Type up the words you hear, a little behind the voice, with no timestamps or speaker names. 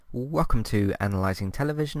Welcome to Analyzing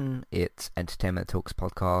Television. It's Entertainment Talks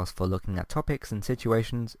podcast for looking at topics and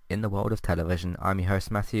situations in the world of television. I'm your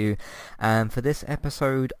host Matthew, and for this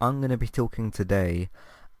episode I'm going to be talking today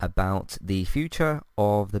about the future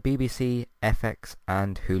of the BBC, FX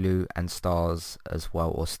and Hulu and Starz as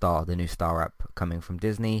well, or Star, the new Star app coming from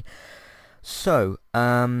Disney. So,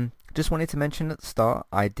 just wanted to mention at the start,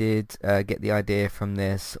 I did get the idea from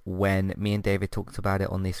this when me and David talked about it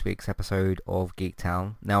on this week's episode of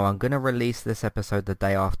Geektown. Now, I'm going to release this episode the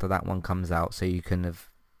day after that one comes out, so you can have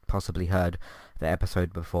possibly heard the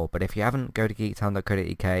episode before. But if you haven't, go to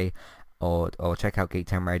geektown.co.uk or check out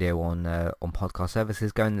Geektown Radio on podcast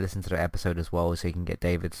services. Go and listen to the episode as well, so you can get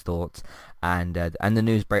David's thoughts and the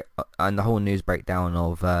news break and the whole news breakdown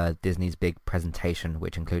of Disney's big presentation,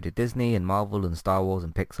 which included Disney and Marvel and Star Wars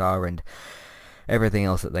and Pixar and everything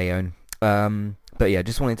else that they own. But yeah,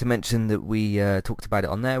 just wanted to mention that we talked about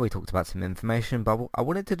it on there. We talked about some information, but I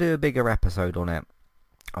wanted to do a bigger episode on it.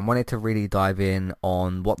 I wanted to really dive in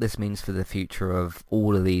on what this means for the future of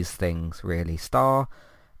all of these things, really. Star,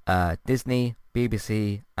 Disney,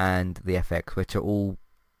 BBC and the FX, which are all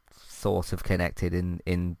sort of connected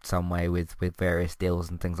in some way with various deals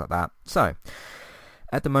and things like that. So,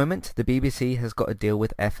 at the moment, the BBC has got a deal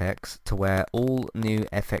with FX to where all new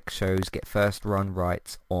FX shows get first run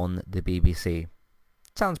rights on the BBC.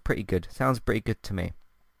 Sounds pretty good. Sounds pretty good to me.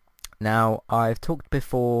 Now, I've talked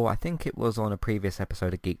before, I think it was on a previous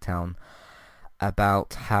episode of Geektown,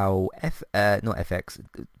 about how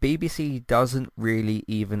BBC doesn't really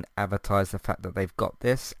even advertise the fact that they've got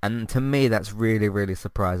this, and to me that's really, really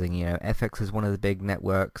surprising. You know, FX is one of the big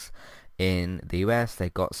networks in the US.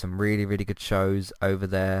 They've got some really, really good shows over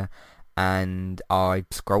there, and I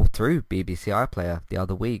scrolled through BBC iPlayer the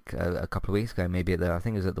other week, a couple of weeks ago, maybe I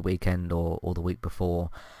think it was at the weekend or the week before,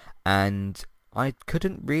 and I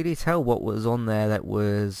couldn't really tell what was on there that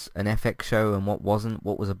was an FX show and what wasn't,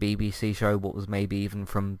 what was a BBC show, what was maybe even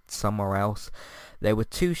from somewhere else. There were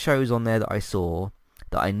two shows on there that I saw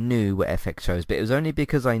that I knew were FX shows, but it was only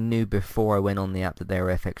because I knew before I went on the app that they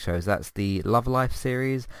were FX shows. That's the Love Life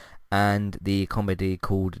series and the comedy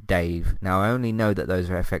called Dave. Now, I only know that those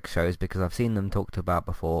are FX shows because I've seen them talked about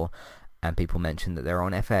before and people mentioned that they're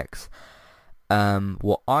on FX.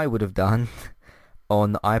 What I would have done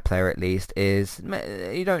on iPlayer at least is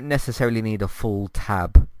you don't necessarily need a full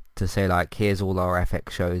tab to say like here's all our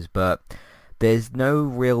FX shows, but there's no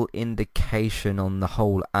real indication on the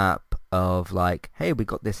whole app of like, hey, we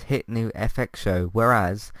got this hit new FX show.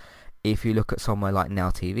 Whereas if you look at somewhere like Now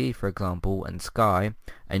TV, for example, and Sky,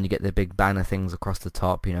 and you get the big banner things across the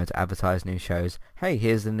top, you know, to advertise new shows, hey,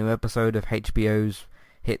 here's the new episode of HBO's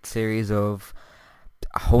hit series of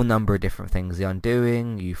a whole number of different things. The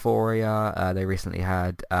Undoing, Euphoria, they recently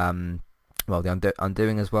had the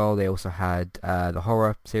Undoing as well. They also had the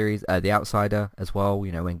horror series, The Outsider as well,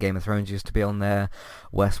 you know, when Game of Thrones used to be on there,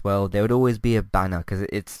 Westworld. There would always be a banner because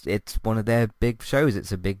it's one of their big shows.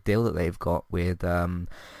 It's a big deal that they've got with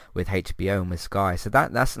HBO and with Sky. So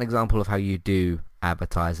that's an example of how you do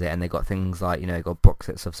advertise it. And they got things like, you know, they got box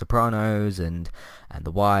sets of Sopranos and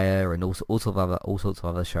The Wire and all sorts of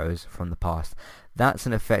other shows from the past. That's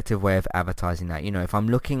an effective way of advertising that. You know, if I'm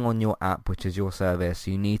looking on your app, which is your service,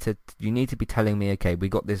 you need to be telling me, okay, we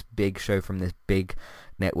got this big show from this big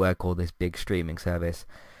network or this big streaming service.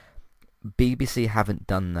 BBC haven't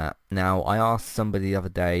done that. Now, I asked somebody the other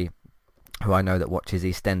day who I know that watches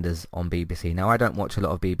EastEnders on BBC. Now, I don't watch a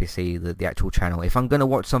lot of BBC, the actual channel. If I'm going to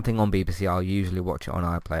watch something on BBC, I'll usually watch it on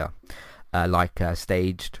iPlayer. Like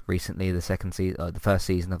Staged recently, the first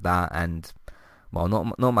season of that, and well,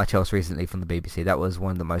 not much else recently from the BBC. That was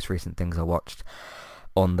one of the most recent things I watched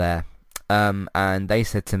on there. And they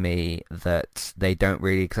said to me that they don't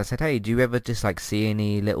really, because I said, hey, do you ever just like see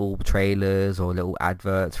any little trailers or little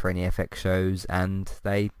adverts for any FX shows? And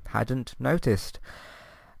they hadn't noticed.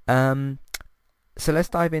 So let's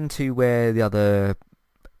dive into where the other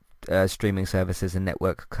streaming services and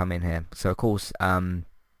networks come in here. So of course,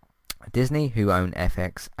 Disney, who own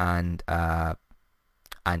FX and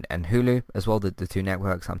Hulu as well, the two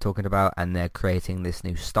networks I'm talking about, and they're creating this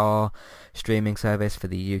new Star streaming service for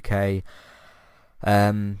the UK.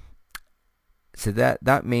 So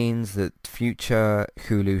that means that future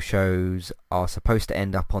Hulu shows are supposed to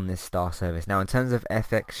end up on this Star service. Now, in terms of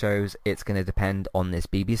FX shows, it's going to depend on this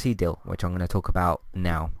BBC deal, which I'm going to talk about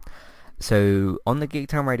now. So, on the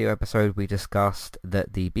Geektown Radio episode, we discussed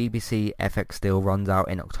that the BBC FX deal runs out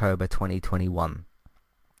in October 2021.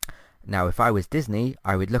 Now, if I was Disney,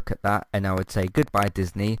 I would look at that and I would say, goodbye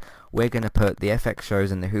Disney, we're going to put the FX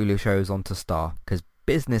shows and the Hulu shows onto Star, because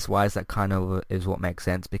business-wise, that kind of is what makes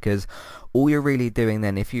sense, because all you're really doing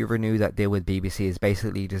then, if you renew that deal with BBC, is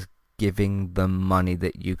basically just giving them money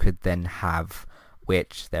that you could then have,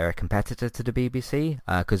 which they're a competitor to the BBC,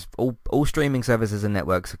 because all streaming services and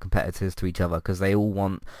networks are competitors to each other, because they all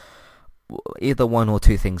want either one or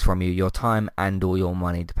two things from you: your time and or your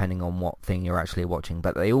money, depending on what thing you're actually watching.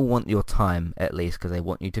 But they all want your time, at least, because they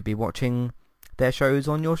want you to be watching their shows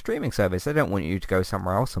on your streaming service. They don't want you to go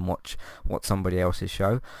somewhere else and watch somebody else's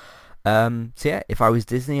show. So yeah, if I was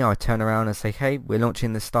Disney, I'd turn around and say, hey, we're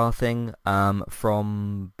launching the Star thing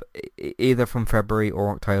from either from February or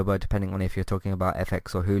October, depending on if you're talking about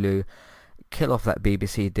FX or Hulu. Kill off that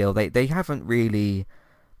BBC deal. They haven't really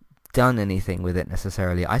done anything with it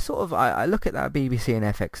necessarily. I look at that BBC and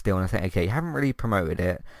FX deal and I think, okay, you haven't really promoted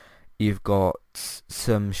it. You've got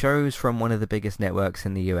some shows from one of the biggest networks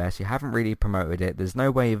in the US. You haven't really promoted it. There's no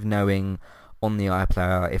way of knowing on the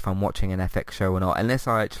iPlayer if I'm watching an FX show or not, unless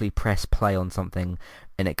I actually press play on something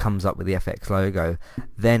and it comes up with the FX logo.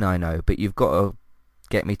 Then I know. But you've got to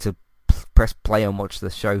get me to press play and watch the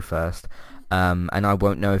show first. And I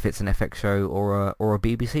won't know if it's an FX show or a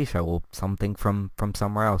BBC show or something from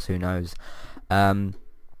somewhere else. Who knows?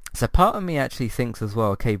 So part of me actually thinks as well,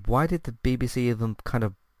 okay, why did the BBC even kind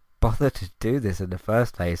of bother to do this in the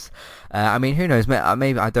first place? I mean, who knows?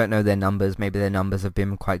 Maybe I don't know their numbers. Maybe their numbers have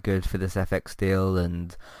been quite good for this FX deal,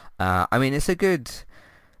 and I mean, it's a good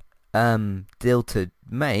deal to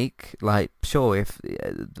make. Like, sure, if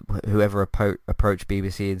whoever approached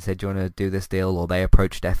BBC and said, do you want to do this deal, or they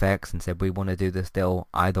approached FX and said, we want to do this deal,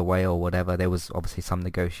 either way or whatever, there was obviously some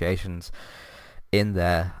negotiations in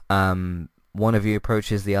there. One of you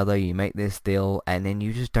approaches the other, you make this deal, and then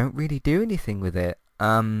you just don't really do anything with it.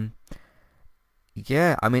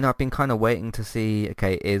 Yeah, I mean, I've been kind of waiting to see,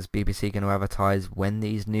 okay, is BBC going to advertise when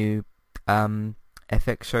these new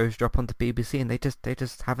FX shows drop onto BBC, and they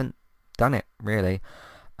just haven't done it, really.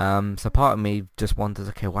 So part of me just wonders,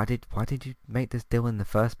 okay, why did you make this deal in the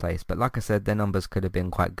first place? But like I said, their numbers could have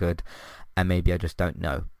been quite good, and maybe I just don't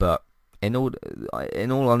know. But in all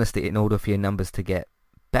honesty, in order for your numbers to get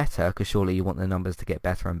better, because surely you want the numbers to get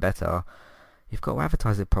better and better, you've got to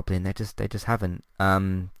advertise it properly, and they just haven't.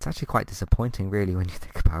 It's actually quite disappointing, really, when you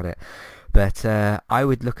think about it. But I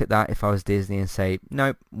would look at that if I was Disney and say,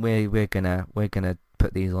 nope, we're gonna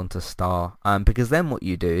put these onto Star. Because then what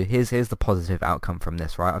you do, here's the positive outcome from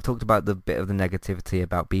this, right? I've talked about the bit of the negativity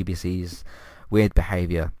about BBC's weird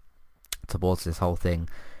behaviour towards this whole thing.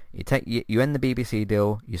 You end the BBC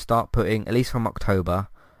deal, you start putting, at least from October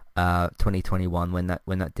 2021, when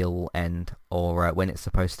that deal will end, or when it's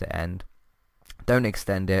supposed to end. Don't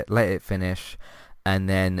extend it, let it finish, and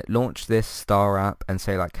then launch this Star app and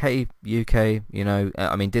say, like, hey, UK, you know,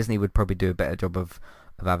 I mean, Disney would probably do a better job of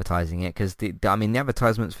advertising it, because the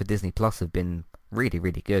advertisements for Disney Plus have been really,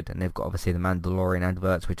 really good, and they've got obviously the Mandalorian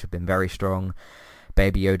adverts, which have been very strong.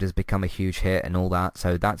 Baby Yoda's become a huge hit and all that,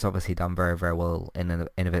 so that's obviously done very, very well in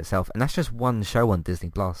of itself, and that's just one show on Disney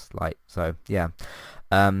Plus, like, so yeah.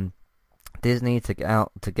 Disney to get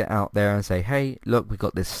out there and say, hey, look, we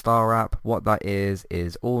got this Star app. What that is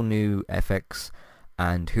all new FX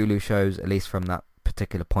and Hulu shows, at least from that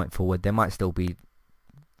particular point forward. There might still be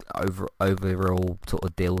overall sort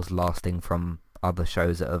of deals lasting from other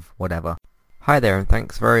shows that have whatever. Hi there, and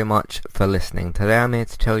thanks very much for listening. Today I'm here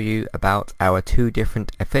to tell you about our two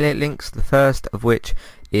different affiliate links. The first of which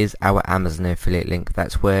is our Amazon affiliate link.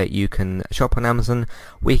 That's where you can shop on Amazon.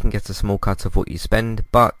 We can get a small cut of what you spend,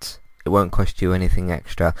 but it won't cost you anything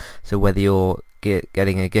extra. So whether you're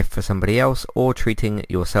getting a gift for somebody else or treating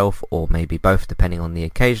yourself, or maybe both depending on the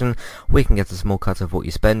occasion, we can get a small cut of what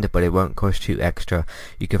you spend, but it won't cost you extra.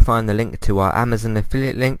 You can find the link to our Amazon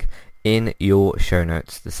affiliate link in your show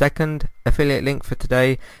notes. The second affiliate link for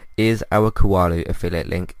today is our Kualu affiliate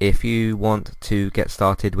link. If you want to get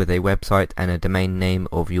started with a website and a domain name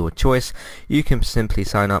of your choice, you can simply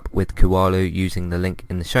sign up with Kualu using the link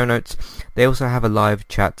in the show notes. They also have a live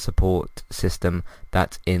chat support system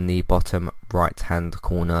that's in the bottom right hand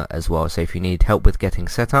corner as well, so if you need help with getting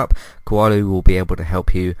set up, Kualu will be able to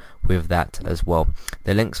help you with that as well.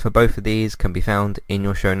 The links for both of these can be found in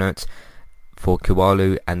your show notes for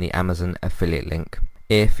Kualu and the Amazon affiliate link.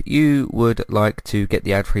 If you would like to get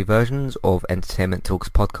the ad-free versions of Entertainment Talks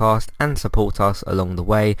podcast and support us along the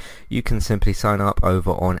way, you can simply sign up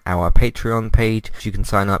over on our Patreon page. You can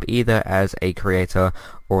sign up either as a creator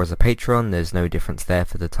or as a patron. There's no difference there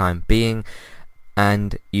for the time being,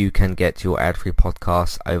 and you can get your ad-free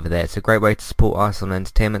podcasts over there. It's a great way to support us on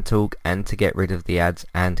Entertainment Talk and to get rid of the ads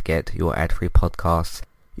and get your ad-free podcasts.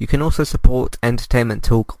 You can also support Entertainment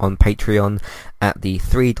Talk on Patreon at the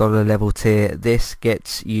 $3 level tier. This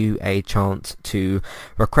gets you a chance to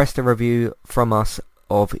request a review from us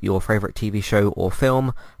of your favourite TV show or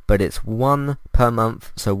film, but it's one per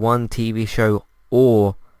month, so one TV show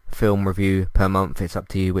or film review per month. It's up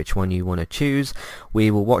to you which one you want to choose.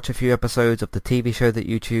 We will watch a few episodes of the TV show that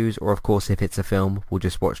you choose, or of course if it's a film, we'll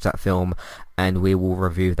just watch that film and we will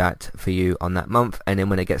review that for you on that month. And then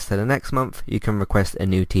when it gets to the next month, you can request a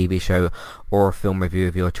new TV show or a film review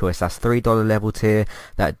of your choice. That's $3 level tier.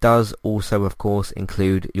 That does also of course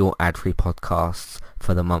include your ad-free podcasts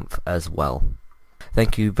for the month as well.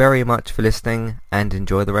 Thank you very much for listening and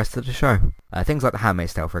enjoy the rest of the show. Things like The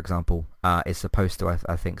Handmaid's Tale, for example, is supposed to,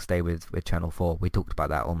 I think, stay with Channel 4. We talked about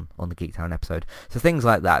that on the Geek Town episode. So things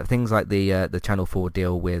like that, things like the Channel 4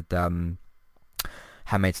 deal with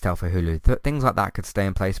Handmaid's Tale for Hulu, things like that could stay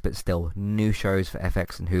in place, but still, new shows for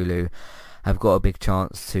FX and Hulu have got a big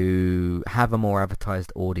chance to have a more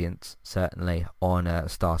advertised audience, certainly, on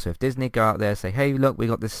Star. So if Disney go out there and say, hey, look, we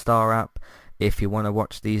got this Star app, if you want to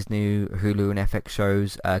watch these new Hulu and FX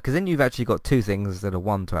shows, because then you've actually got two things instead of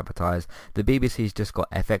one to advertise. The BBC's just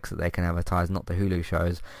got FX that they can advertise, not the Hulu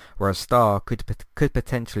shows, whereas Star could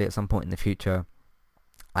potentially at some point in the future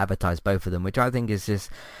advertise both of them, which I think is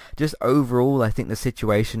just overall, I think the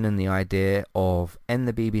situation and the idea of end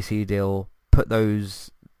the BBC deal, put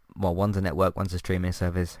those, well, one's a network, one's a streaming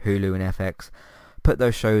service, Hulu and FX, put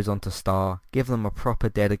those shows onto Star, give them a proper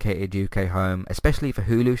dedicated UK home, especially for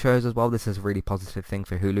Hulu shows as well. This is a really positive thing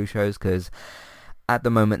for Hulu shows because at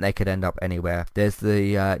the moment they could end up anywhere. There's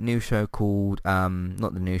the new show called,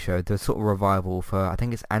 not the new show, the sort of revival for, I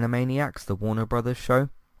think it's Animaniacs, the Warner Brothers show,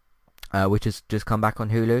 which has just come back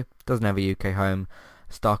on Hulu. Doesn't have a UK home.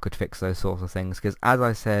 Star could fix those sorts of things because, as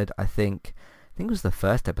I said, I think it was the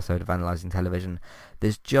first episode of Analyzing Television,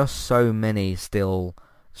 there's just so many still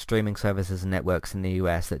streaming services and networks in the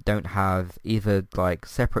US that don't have either like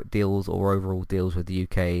separate deals or overall deals with the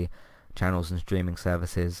UK channels and streaming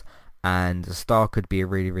services, and Star could be a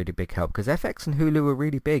really, really big help because FX and Hulu are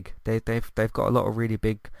really big. They've got a lot of really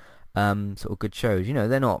big sort of good shows. You know,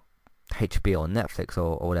 they're not HBO or Netflix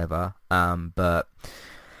or whatever, but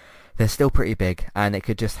they're still pretty big, and it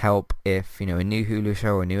could just help if, you know, a new Hulu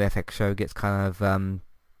show or a new FX show gets kind of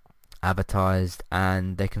advertised,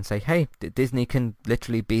 and they can say, hey, Disney can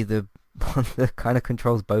literally be the one that kind of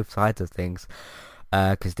controls both sides of things,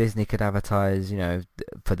 because Disney could advertise, you know,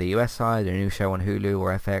 for the US side a new show on Hulu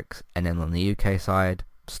or FX, and then on the UK side,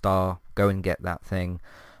 Star, go and get that thing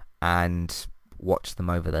and watch them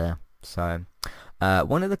over there. So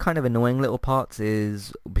one of the kind of annoying little parts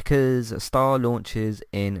is because Star launches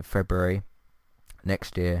in February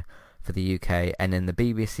next year for the UK, and then the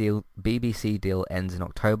BBC deal ends in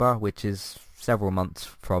October, which is several months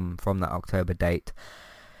from that October date.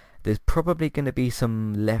 There's probably going to be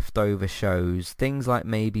some leftover shows, things like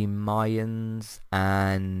maybe Mayans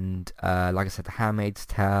and like I said, The Handmaid's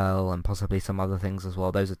Tale, and possibly some other things as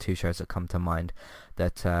well. Those are two shows that come to mind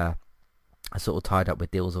that are sort of tied up with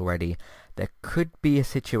deals already. There could be a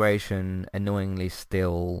situation, annoyingly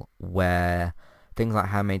still, where things like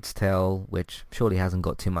Handmaid's Tale, which surely hasn't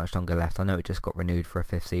got too much longer left, I know it just got renewed for a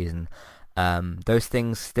 5th season, those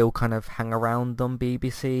things still kind of hang around on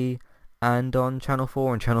BBC and on Channel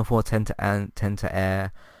 4, and Channel 4 tend to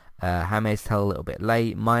air Handmaid's Tale a little bit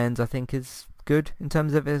late. Mayans, I think, is good in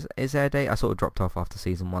terms of its air date. I sort of dropped off after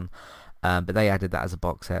season 1, but they added that as a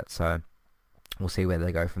box set, so we'll see where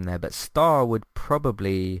they go from there. But Star would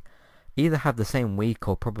probably either have the same week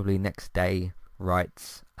or probably next day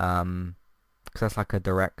rights, because that's like a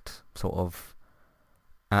direct sort of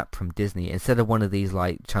app from Disney, instead of one of these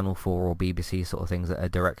like Channel 4 or BBC sort of things that are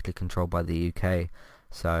directly controlled by the UK.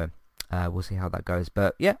 So we'll see how that goes.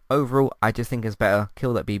 But yeah, overall, I just think it's better.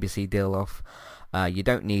 Kill that BBC deal off. You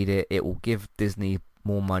don't need it. It will give Disney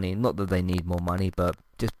more money. Not that they need more money, but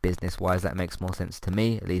just business-wise, that makes more sense to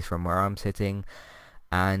me, at least from where I'm sitting.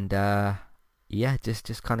 And yeah,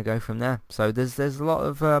 just kind of go from there. So there's a lot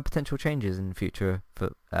of potential changes in the future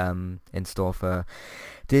for in store for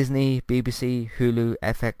Disney, BBC, Hulu,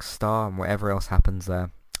 FX, Star, and whatever else happens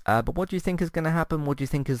there. But what do you think is going to happen? What do you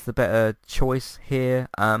think is the better choice here?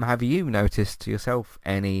 Have you noticed yourself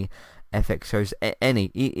any FX shows? Any,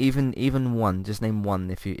 even one? Just name one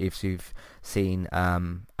if you've seen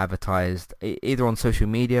advertised either on social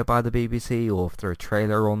media by the BBC or through a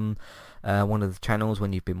trailer on one of the channels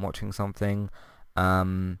when you've been watching something.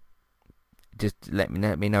 Just let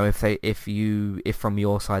me know if from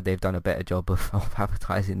your side they've done a better job of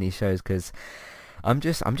advertising these shows, because I'm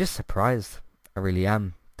just surprised. I really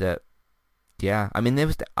am. That, yeah, I mean,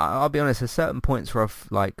 I'll be honest, there's certain points where I've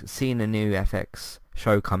like seen a new FX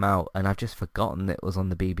show come out, and I've just forgotten it was on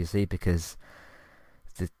the BBC because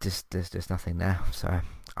there's just nothing there. So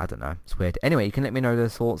I don't know, it's weird. Anyway, you can let me know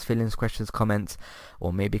those thoughts, feelings, questions, comments,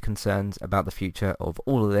 or maybe concerns about the future of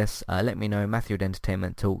all of this. Let me know.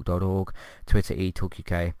 Matthew@entertainmenttalk.org, Twitter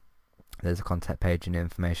eTalkUK. There's a contact page and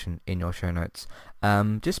information in your show notes.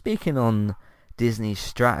 Just speaking on Disney's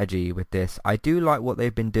strategy with this, I do like what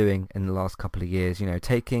they've been doing in the last couple of years. You know,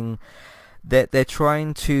 they're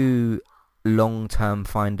trying to long term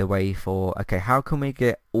find a way for, okay, how can we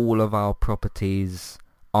get all of our properties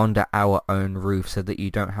under our own roof so that you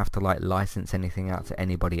don't have to like license anything out to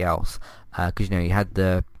anybody else, because you know, you had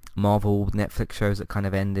the Marvel Netflix shows that kind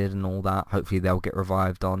of ended and all that. Hopefully they'll get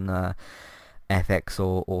revived on FX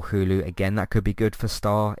or Hulu again. That could be good for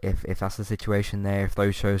Star if that's the situation there. If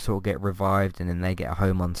those shows sort of get revived and then they get a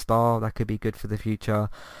home on Star, that could be good for the future.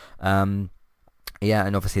 Yeah,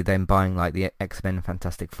 and obviously them buying like the X-Men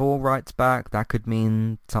Fantastic Four rights back, that could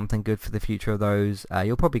mean something good for the future of those.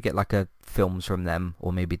 You'll probably get like a films from them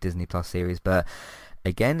or maybe Disney Plus series, but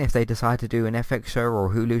again, if they decide to do an FX show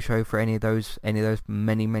or Hulu show for any of those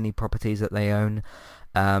many properties that they own,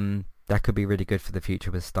 that could be really good for the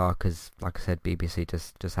future with Star, because like I said, BBC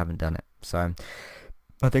just haven't done it. So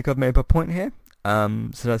I think I've made my point here.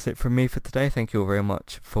 So that's it from me for today. Thank you all very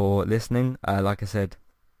much for listening. Like I said,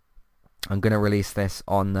 I'm going to release this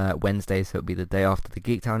on Wednesday, so it'll be the day after the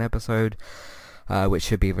Geektown episode, which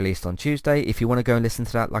should be released on Tuesday. If you want to go and listen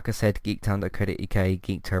to that, like I said, geektown.co.uk,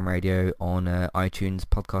 Geektown Radio on iTunes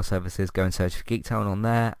podcast services. Go and search for Geektown on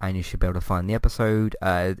there, and you should be able to find the episode.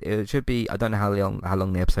 It should be, I don't know how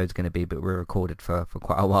long the episode's going to be, but we're recorded for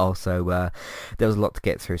quite a while, so there was a lot to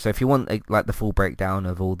get through. So if you want like the full breakdown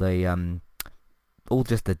of all the all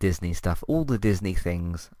just the Disney stuff, all the Disney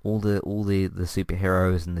things, all the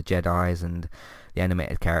superheroes and the Jedis and the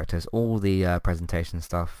animated characters, all the presentation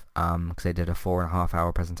stuff, because they did a 4.5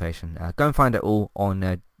 hour presentation. Go and find it all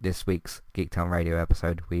on this week's Geektown Radio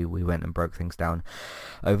episode. We went and broke things down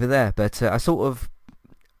over there. But I sort of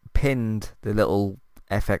pinned the little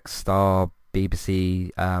FX Star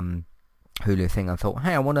BBC Hulu thing. I thought,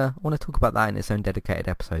 hey, I want to talk about that in its own dedicated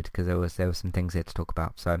episode, because there was some things here to talk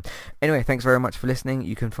about. So anyway, thanks very much for listening.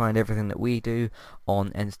 You can find everything that we do on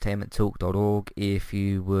entertainmenttalk.org. If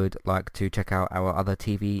you would like to check out our other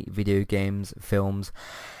TV, video games, films,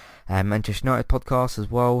 Manchester United podcast as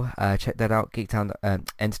well, check that out. Geektown,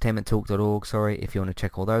 entertainmenttalk.org, sorry, if you want to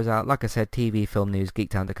check all those out. Like I said, TV, film news,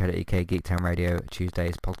 geektown.co.uk, Geektown Radio,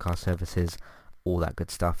 Tuesdays, podcast services, all that good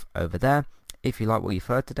stuff over there. If you like what you've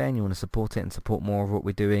heard today and you want to support it and support more of what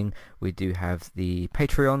we're doing, we do have the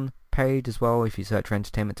Patreon page as well. If you search for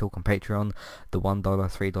Entertainment Talk on Patreon, the $1,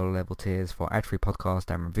 $3 level tiers for ad-free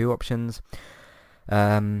podcast and review options.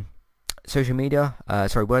 Social media,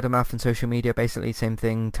 word of mouth and social media, basically same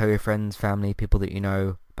thing. Tell your friends, family, people that you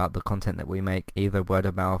know about the content that we make, either word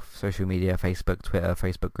of mouth, social media, Facebook, Twitter,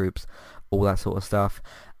 Facebook groups, all that sort of stuff.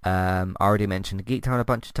 I already mentioned Geektown a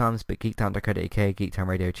bunch of times, but geektown.co.uk, Geektown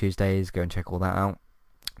Radio Tuesdays, go and check all that out.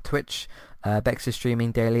 Twitch, Bex is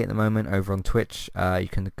streaming daily at the moment over on Twitch. You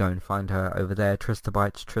can go and find her over there. Trista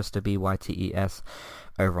Bytes, Trista Bytes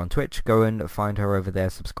over on Twitch. Go and find her over there,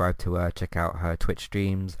 subscribe to her, check out her Twitch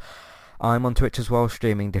streams. I'm on Twitch as well,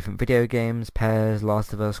 streaming different video games, Pairs,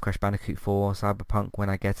 Last of Us, Crash Bandicoot 4, Cyberpunk when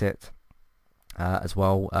I get it. As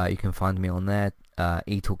well, you can find me on there,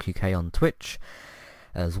 eTalkUK on Twitch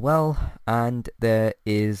as well, and there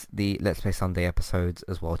is the Let's Play Sunday episodes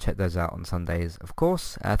as well. Check those out on Sundays, of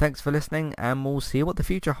course. Thanks for listening, and we'll see what the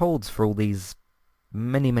future holds for all these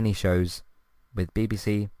many shows with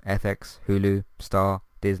BBC, FX, Hulu, Star,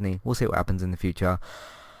 Disney. We'll see what happens in the future.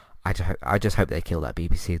 I just hope they kill that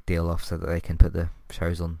BBC deal off so that they can put the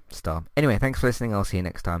shows on Star. Anyway, thanks for listening. I'll see you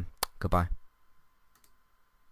next time. Goodbye.